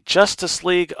see. Justice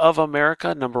League of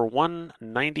America number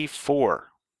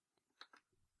 194.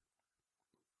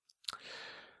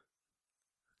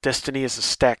 Destiny is a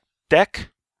stacked deck,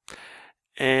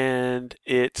 and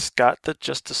it's got the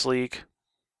Justice League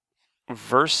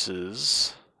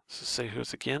versus, let's say who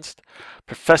it's against,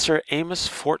 Professor Amos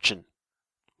Fortune,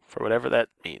 for whatever that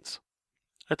means.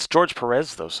 It's George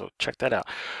Perez, though, so check that out.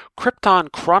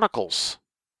 Krypton Chronicles,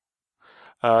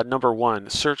 number 1,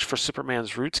 Search for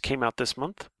Superman's Roots, came out this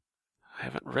month. I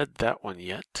haven't read that one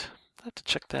yet. I'll have to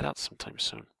check that out sometime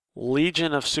soon.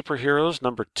 Legion of Superheroes,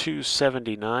 number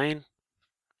 279.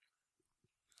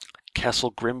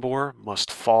 Castle Grimbor Must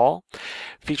Fall.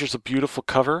 Features a beautiful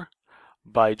cover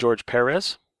by George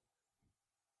Perez.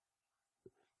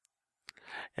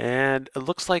 And it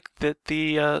looks like that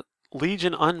the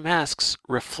Legion unmasks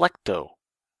Reflecto.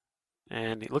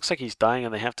 And it looks like he's dying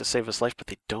and they have to save his life, but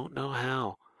they don't know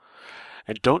how.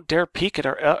 And don't dare peek at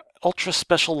our ultra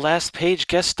special last page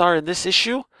guest star in this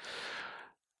issue.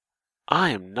 I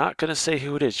am not going to say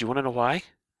who it is. You want to know why?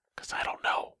 Because I don't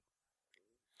know.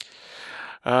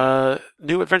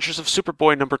 New Adventures of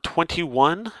Superboy number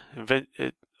 21.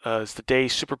 It's the day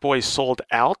Superboy is sold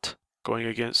out, going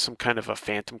against some kind of a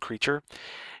phantom creature.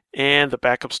 And the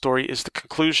backup story is the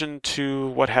conclusion to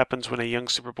what happens when a young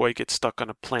Superboy gets stuck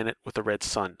on a planet with a red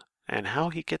sun, and how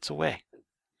he gets away.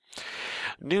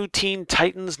 New Teen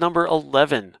Titans number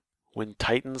 11, When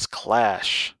Titans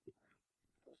Clash.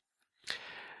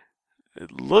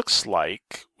 It looks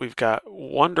like we've got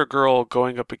Wonder Girl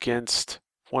going up against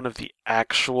one of the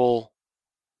actual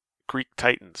Greek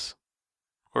Titans,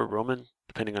 or Roman,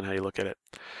 depending on how you look at it.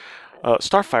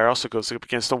 Starfire also goes up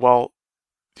against them, while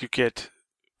you get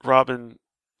Robin,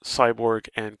 Cyborg,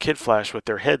 and Kid Flash with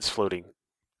their heads floating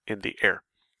in the air.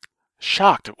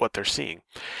 Shocked at what they're seeing.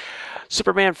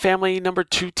 Superman Family number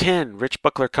 210. Rich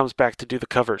Buckler comes back to do the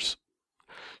covers.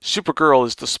 Supergirl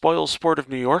is the spoil sport of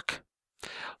New York.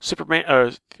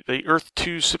 Superman, the Earth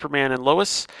 2 Superman and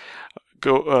Lois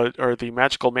are the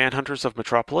magical manhunters of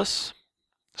Metropolis.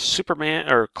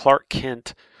 Superman, or Clark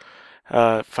Kent,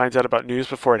 finds out about news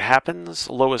before it happens.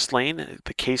 Lois Lane,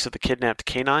 the case of the kidnapped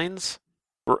canines.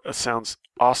 Sounds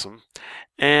awesome.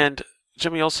 And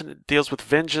Jimmy Olsen deals with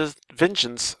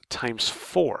vengeance times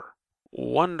 4.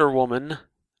 Wonder Woman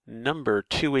number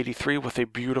 283 with a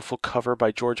beautiful cover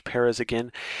by George Perez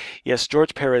again. Yes,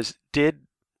 George Perez did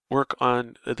work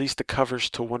on at least the covers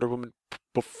to Wonder Woman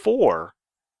before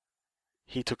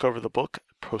he took over the book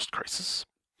post-crisis.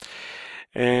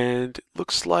 And it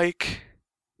looks like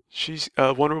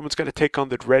Wonder Woman's going to take on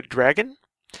the Red Dragon.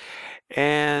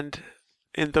 And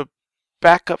in the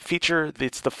backup feature,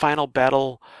 it's the final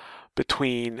battle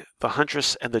between the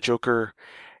Huntress and the Joker,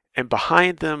 and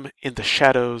behind them in the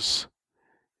shadows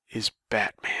is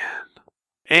Batman.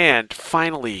 And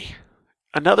finally,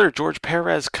 another George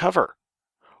Perez cover,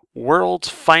 World's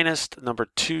Finest number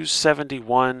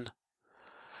 271,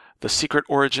 The Secret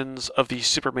Origins of the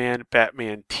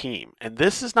Superman-Batman Team. And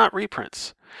this is not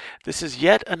reprints. This is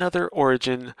yet another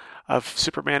origin of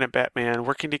Superman and Batman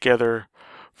working together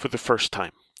for the first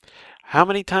time. How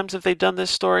many times have they done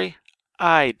this story?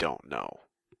 I don't know.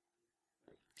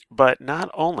 But not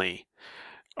only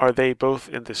are they both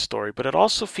in this story, but it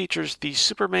also features the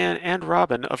Superman and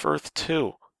Robin of Earth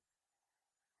 2.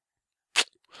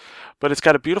 But it's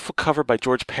got a beautiful cover by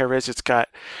George Perez.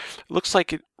 Looks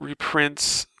like it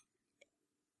reprints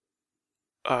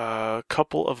a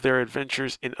couple of their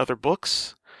adventures in other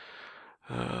books.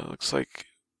 Looks like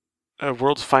a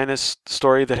World's Finest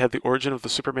story that had the origin of the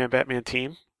Superman-Batman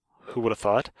team. Who would have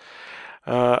thought?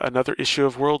 Another issue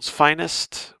of World's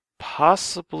Finest,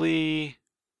 possibly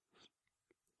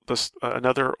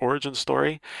another origin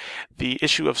story. The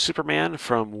issue of Superman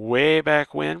from way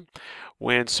back when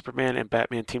Superman and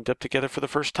Batman teamed up together for the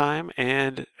first time,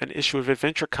 and an issue of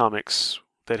Adventure Comics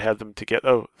that had them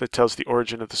together. That tells the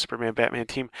origin of the Superman-Batman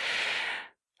team.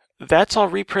 That's all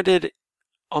reprinted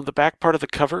On the back part of the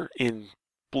cover in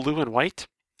blue and white,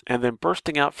 and then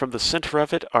bursting out from the center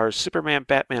of it are Superman,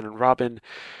 Batman, and Robin,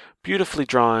 beautifully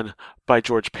drawn by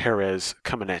George Perez,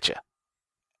 coming at you.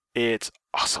 It's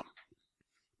awesome.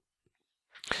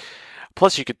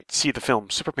 Plus, you could see the film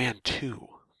Superman 2.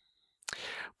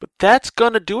 But that's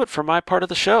going to do it for my part of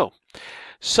the show.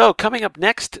 So, coming up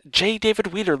next, J. David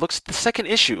Weeder looks at the second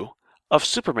issue of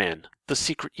Superman, The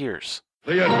Secret Years.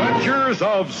 The Adventures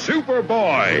of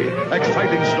Superboy.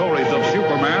 Exciting stories of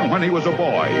Superman when he was a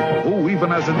boy, who,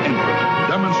 even as an infant,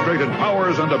 demonstrated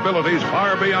powers and abilities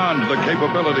far beyond the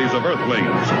capabilities of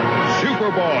Earthlings.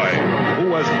 Superboy,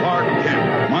 who as Clark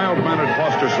Kent, mild-mannered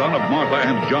foster son of Martha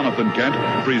and Jonathan Kent,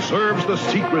 preserves the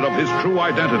secret of his true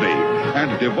identity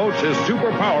and devotes his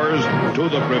superpowers to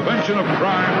the prevention of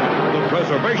crime, the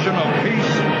preservation of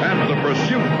peace, and the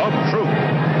pursuit of truth.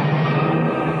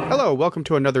 Hello, welcome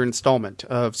to another installment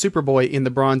of Superboy in the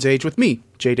Bronze Age with me,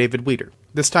 J. David Weeder.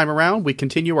 This time around, we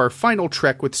continue our final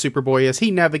trek with Superboy as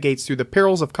he navigates through the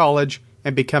perils of college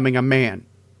and becoming a man.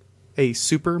 A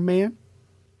Superman?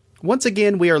 Once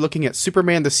again, we are looking at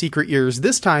Superman The Secret Years.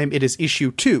 This time, it is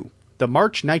issue 2, the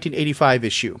March 1985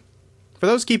 issue. For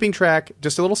those keeping track,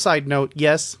 just a little side note,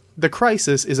 yes, the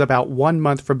Crisis is about 1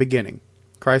 month from beginning.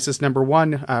 Crisis number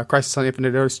 1, Crisis on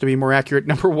Infinite Earths to be more accurate,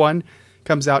 number 1,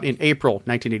 comes out in April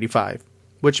 1985,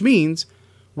 which means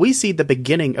we see the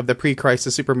beginning of the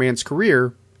pre-Crisis Superman's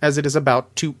career as it is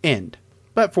about to end.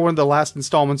 But for one of the last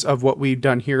installments of what we've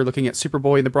done here looking at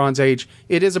Superboy in the Bronze Age,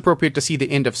 it is appropriate to see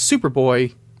the end of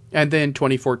Superboy, and then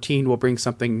 2014 will bring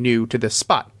something new to this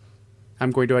spot. I'm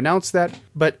going to announce that,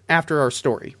 but after our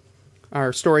story.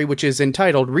 Our story, which is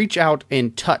entitled Reach Out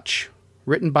and Touch,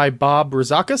 written by Bob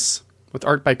Rozakis, with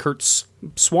art by Kurt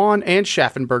Swan and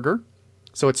Schaffenberger.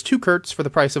 So it's 2 Kurts for the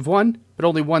price of 1, but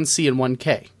only 1 C and 1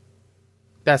 K.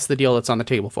 That's the deal that's on the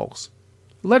table, folks.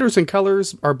 Letters and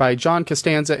colors are by John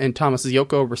Costanza and Thomas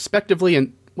Ziocco, respectively,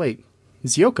 and... Wait,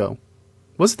 Ziocco?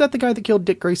 Wasn't that the guy that killed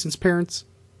Dick Grayson's parents?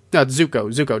 No,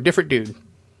 Zuko, different dude.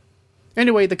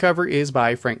 Anyway, the cover is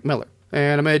by Frank Miller.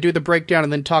 And I'm going to do the breakdown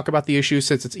and then talk about the issue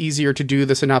since it's easier to do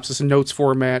the synopsis and notes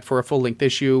format for a full-length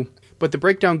issue. But the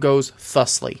breakdown goes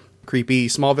thusly. Creepy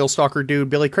Smallville stalker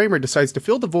dude Billy Kramer decides to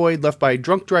fill the void left by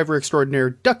drunk driver extraordinaire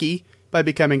Ducky by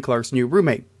becoming Clark's new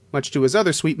roommate, much to his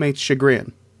other sweet mate's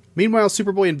chagrin. Meanwhile,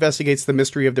 Superboy investigates the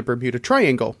mystery of the Bermuda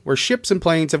Triangle, where ships and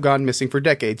planes have gone missing for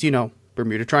decades. You know,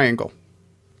 Bermuda Triangle.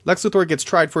 Lex Luthor gets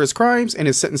tried for his crimes and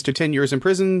is sentenced to 10 years in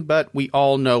prison, but we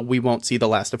all know we won't see the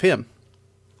last of him.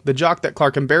 The jock that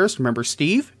Clark embarrassed, remember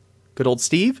Steve? Good old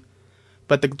Steve?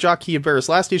 But the jock he embarrassed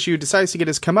last issue decides to get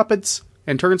his comeuppance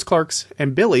and turns Clark's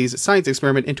and Billy's science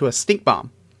experiment into a stink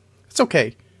bomb. It's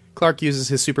okay. Clark uses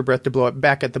his super breath to blow it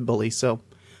back at the bully, so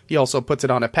he also puts it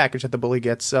on a package that the bully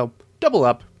gets, so double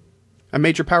up. A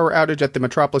major power outage at the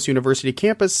Metropolis University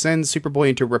campus sends Superboy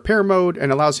into repair mode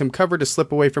and allows him cover to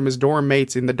slip away from his dorm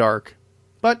mates in the dark.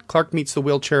 But Clark meets the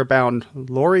wheelchair-bound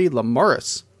Lori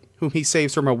Lamaris, whom he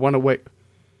saves from a runaway.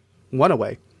 I'm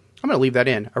going to leave that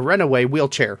in. A runaway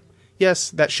wheelchair.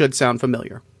 Yes, that should sound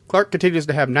familiar. Clark continues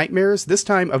to have nightmares, this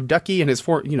time of Ducky and his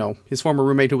former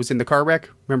roommate who was in the car wreck.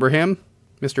 Remember him?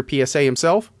 Mr. PSA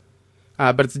himself?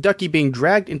 But it's Ducky being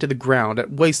dragged into the ground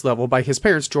at waist level by his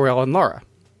parents, Jor-El and Lara.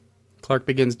 Clark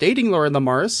begins dating Laura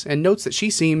Lamaris and notes that she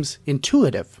seems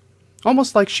intuitive.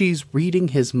 Almost like she's reading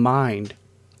his mind.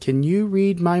 Can you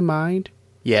read my mind?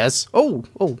 Yes. Oh.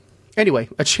 Anyway,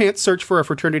 a chance search for a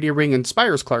fraternity ring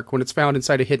inspires Clark when it's found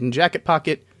inside a hidden jacket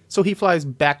pocket, so he flies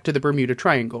back to the Bermuda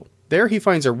Triangle. There he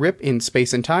finds a rip in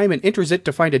space and time and enters it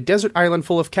to find a desert island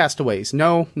full of castaways.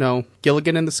 No,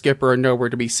 Gilligan and the skipper are nowhere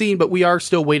to be seen, but we are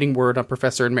still waiting word on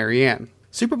Professor and Marianne.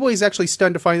 Superboy is actually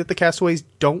stunned to find that the castaways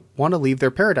don't want to leave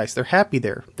their paradise. They're happy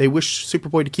there. They wish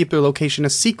Superboy to keep their location a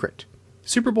secret.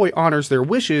 Superboy honors their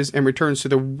wishes and returns to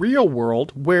the real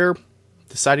world where,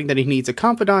 deciding that he needs a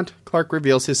confidant, Clark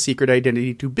reveals his secret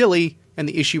identity to Billy, and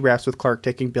the issue wraps with Clark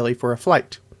taking Billy for a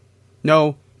flight.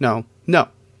 No.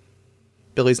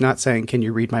 Billy's not saying, "Can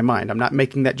you read my mind?" I'm not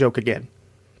making that joke again.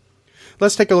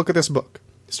 Let's take a look at this book.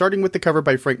 Starting with the cover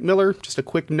by Frank Miller, just a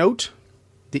quick note.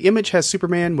 The image has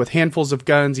Superman with handfuls of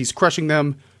guns. He's crushing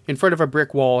them in front of a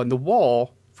brick wall, and the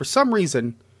wall, for some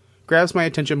reason, grabs my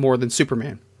attention more than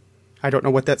Superman. I don't know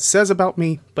what that says about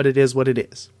me, but it is what it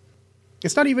is.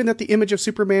 It's not even that the image of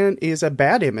Superman is a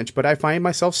bad image, but I find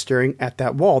myself staring at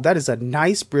that wall. That is a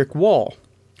nice brick wall.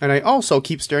 And I also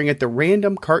keep staring at the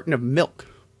random carton of milk.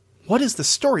 What is the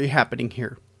story happening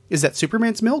here? Is that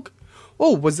Superman's milk?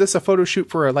 Oh, was this a photo shoot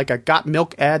for a Got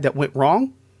Milk ad that went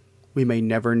wrong? We may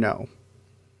never know.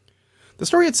 The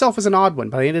story itself is an odd one,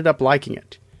 but I ended up liking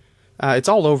it. It's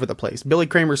all over the place. Billy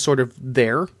Kramer's sort of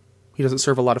there. He doesn't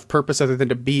serve a lot of purpose other than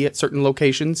to be at certain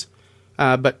locations.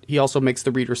 But he also makes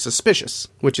the reader suspicious,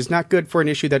 which is not good for an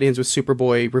issue that ends with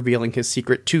Superboy revealing his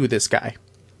secret to this guy.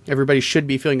 Everybody should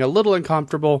be feeling a little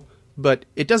uncomfortable, but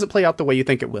it doesn't play out the way you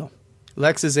think it will.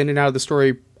 Lex is in and out of the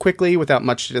story quickly without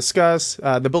much to discuss.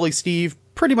 The bully Steve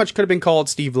pretty much could have been called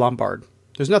Steve Lombard.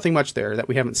 There's nothing much there that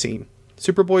we haven't seen.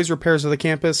 Superboy's repairs of the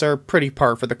campus are pretty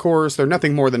par for the course. They're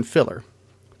nothing more than filler.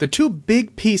 The two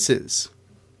big pieces,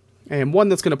 and one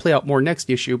that's going to play out more next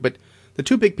issue, but the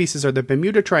two big pieces are the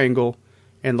Bermuda Triangle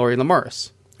and Lori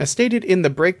Lemaris. As stated in the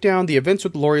breakdown, the events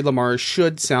with Lori Lemaris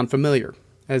should sound familiar,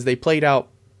 as they played out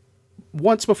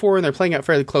once before and they're playing out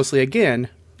fairly closely again,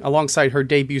 alongside her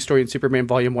debut story in Superman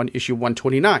Volume 1, Issue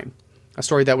 129, a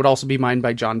story that would also be mined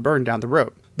by John Byrne down the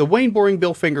road. The Wayne Boring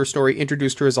Bill Finger story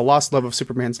introduced her as a lost love of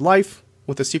Superman's life,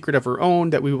 with a secret of her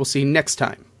own that we will see next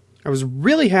time. I was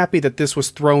really happy that this was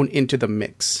thrown into the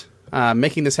mix,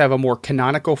 making this have a more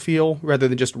canonical feel rather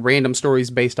than just random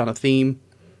stories based on a theme.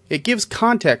 It gives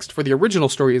context for the original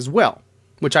story as well,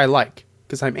 which I like,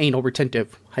 because I'm anal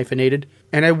retentive, hyphenated,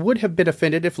 and I would have been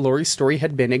offended if Lori's story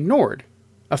had been ignored.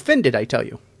 Offended, I tell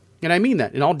you. And I mean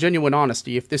that, in all genuine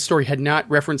honesty. If this story had not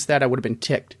referenced that, I would have been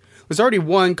ticked. There's already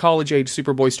one college-age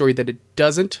Superboy story that it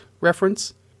doesn't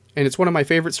reference, and it's one of my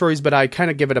favorite stories, but I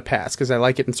kind of give it a pass, because I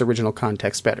like it in its original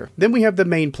context better. Then we have the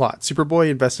main plot, Superboy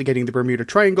investigating the Bermuda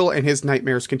Triangle and his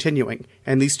nightmares continuing,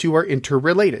 and these two are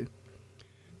interrelated.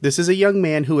 This is a young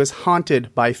man who is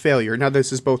haunted by failure. Now,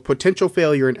 this is both potential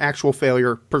failure and actual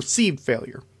failure, perceived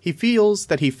failure. He feels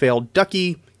that he failed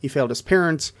Ducky, he failed his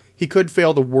parents, he could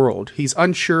fail the world. He's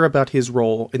unsure about his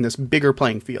role in this bigger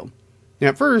playing field. Now,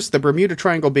 at first, the Bermuda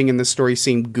Triangle being in this story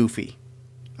seemed goofy.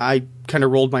 I kind of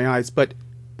rolled my eyes, but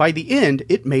by the end,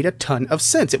 it made a ton of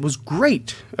sense. It was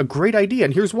great. A great idea,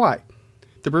 and here's why.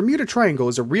 The Bermuda Triangle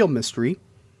is a real mystery,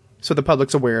 so the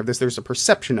public's aware of this. There's a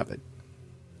perception of it.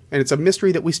 And it's a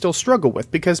mystery that we still struggle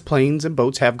with because planes and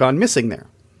boats have gone missing there.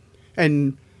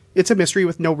 And it's a mystery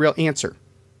with no real answer.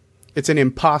 It's an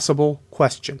impossible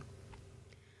question.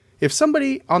 If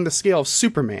somebody on the scale of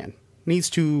Superman needs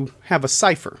to have a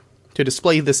cipher to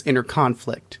display this inner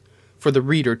conflict, for the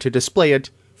reader to display it,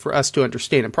 for us to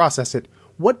understand and process it,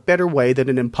 what better way than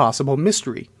an impossible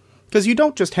mystery? Because you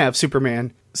don't just have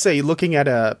Superman, say, looking at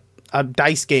a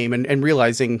dice game and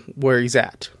realizing where he's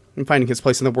at and finding his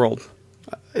place in the world.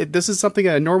 This is something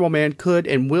a normal man could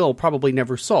and will probably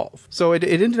never solve. So it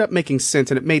ended up making sense,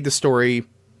 and it made the story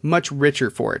much richer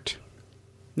for it.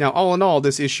 Now, all in all,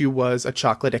 this issue was a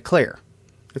chocolate eclair.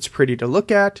 It's pretty to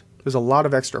look at, there's a lot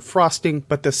of extra frosting,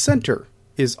 but the center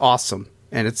is awesome,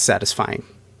 and it's satisfying.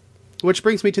 Which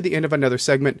brings me to the end of another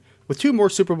segment, with 2 more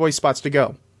Superboy spots to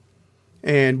go.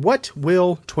 And what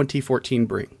will 2014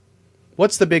 bring?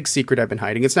 What's the big secret I've been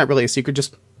hiding? It's not really a secret,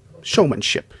 just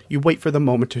showmanship. You wait for the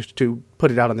moment to put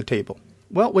it out on the table.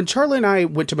 Well, when Charlie and I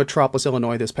went to Metropolis,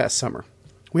 Illinois this past summer,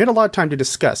 we had a lot of time to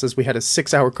discuss as we had a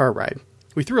 6-hour car ride.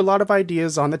 We threw a lot of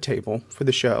ideas on the table for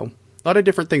the show, a lot of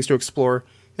different things to explore,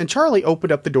 and Charlie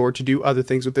opened up the door to do other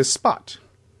things with this spot.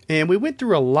 And we went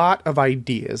through a lot of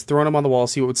ideas, throwing them on the wall,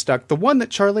 see what would stuck. The one that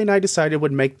Charlie and I decided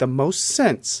would make the most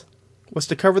sense was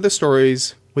to cover the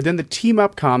stories within the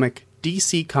team-up comic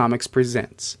DC Comics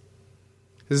Presents.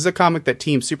 This is a comic that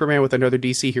teams Superman with another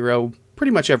DC hero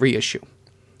pretty much every issue.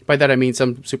 By that I mean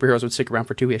some superheroes would stick around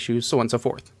for 2 issues, so on and so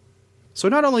forth. So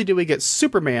not only do we get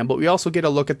Superman, but we also get a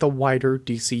look at the wider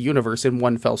DC universe in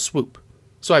one fell swoop.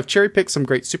 So I've cherry-picked some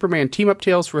great Superman team-up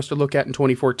tales for us to look at in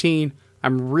 2014.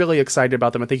 I'm really excited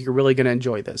about them. I think you're really going to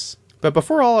enjoy this. But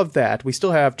before all of that, we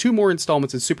still have 2 more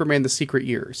installments in Superman The Secret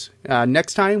Years.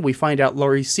 Next time, we find out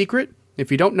Lori's secret.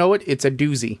 If you don't know it, it's a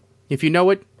doozy. If you know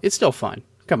it, it's still fun.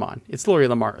 Come on, it's Lori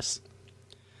Lemaris.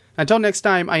 Until next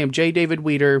time, I am J. David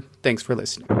Weeder. Thanks for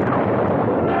listening.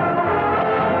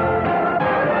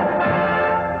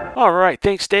 All right,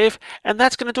 thanks, Dave. And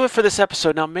that's going to do it for this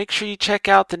episode. Now, make sure you check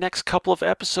out the next couple of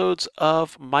episodes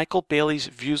of Michael Bailey's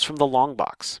Views from the Long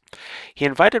Box. He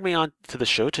invited me on to the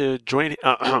show to join.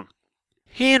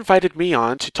 He invited me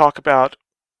on to talk about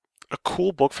a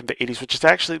cool book from the 80s, which is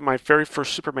actually my very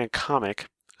first Superman comic,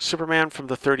 Superman from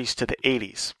the 30s to the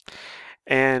 80s.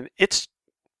 And it's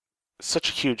such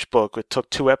a huge book. It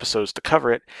took 2 episodes to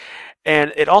cover it.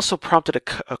 And it also prompted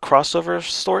a crossover of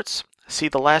sorts. See,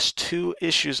 the last 2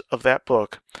 issues of that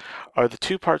book are the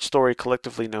 2-part story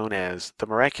collectively known as The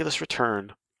Miraculous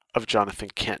Return of Jonathan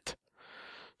Kent.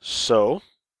 So,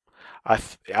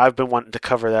 I've been wanting to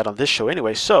cover that on this show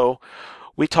anyway. So,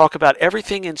 we talk about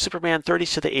everything in Superman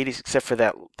 30s to the 80s except for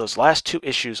those last 2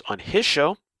 issues on his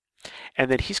show.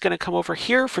 And then he's going to come over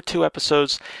here for 2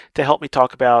 episodes to help me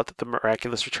talk about The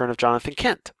Miraculous Return of Jonathan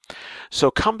Kent.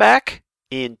 So come back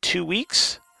in 2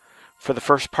 weeks for the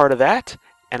first part of that,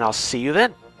 and I'll see you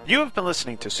then. You have been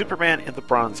listening to Superman in the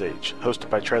Bronze Age,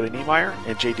 hosted by Charlie Niemeyer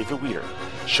and J. David Weeder.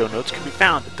 Show notes can be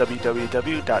found at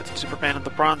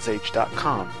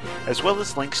www.supermaninthebronzeage.com, as well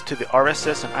as links to the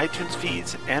RSS and iTunes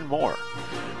feeds and more.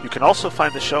 You can also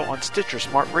find the show on Stitcher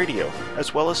Smart Radio,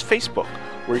 as well as Facebook,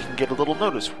 where you can get a little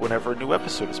notice whenever a new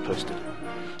episode is posted.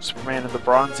 Superman in the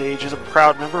Bronze Age is a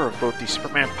proud member of both the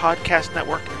Superman Podcast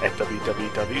Network at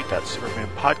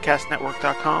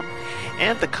www.supermanpodcastnetwork.com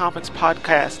and the Comics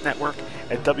Podcast Network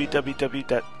at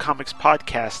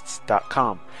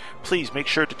www.comicspodcasts.com. Please make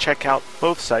sure to check out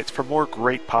both sites for more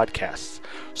great podcasts.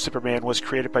 Superman was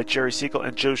created by Jerry Siegel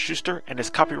and Joe Shuster and is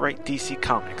copyright DC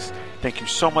Comics. Thank you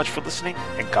so much for listening,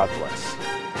 and God bless.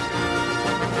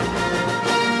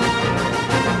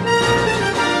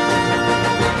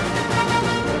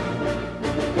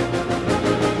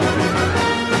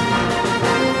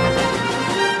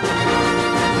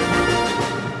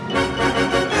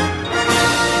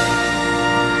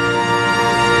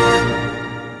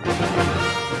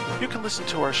 Listen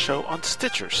to our show on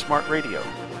Stitcher Smart Radio.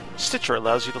 Stitcher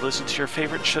allows you to listen to your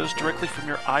favorite shows directly from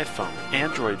your iPhone,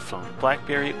 Android phone,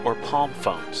 BlackBerry, or Palm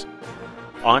phones,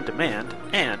 on demand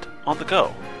and on the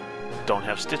go. Don't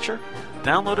have Stitcher?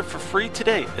 Download it for free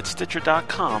today at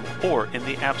Stitcher.com or in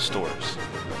the app stores.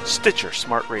 Stitcher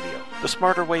Smart Radio, the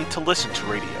smarter way to listen to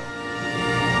radio.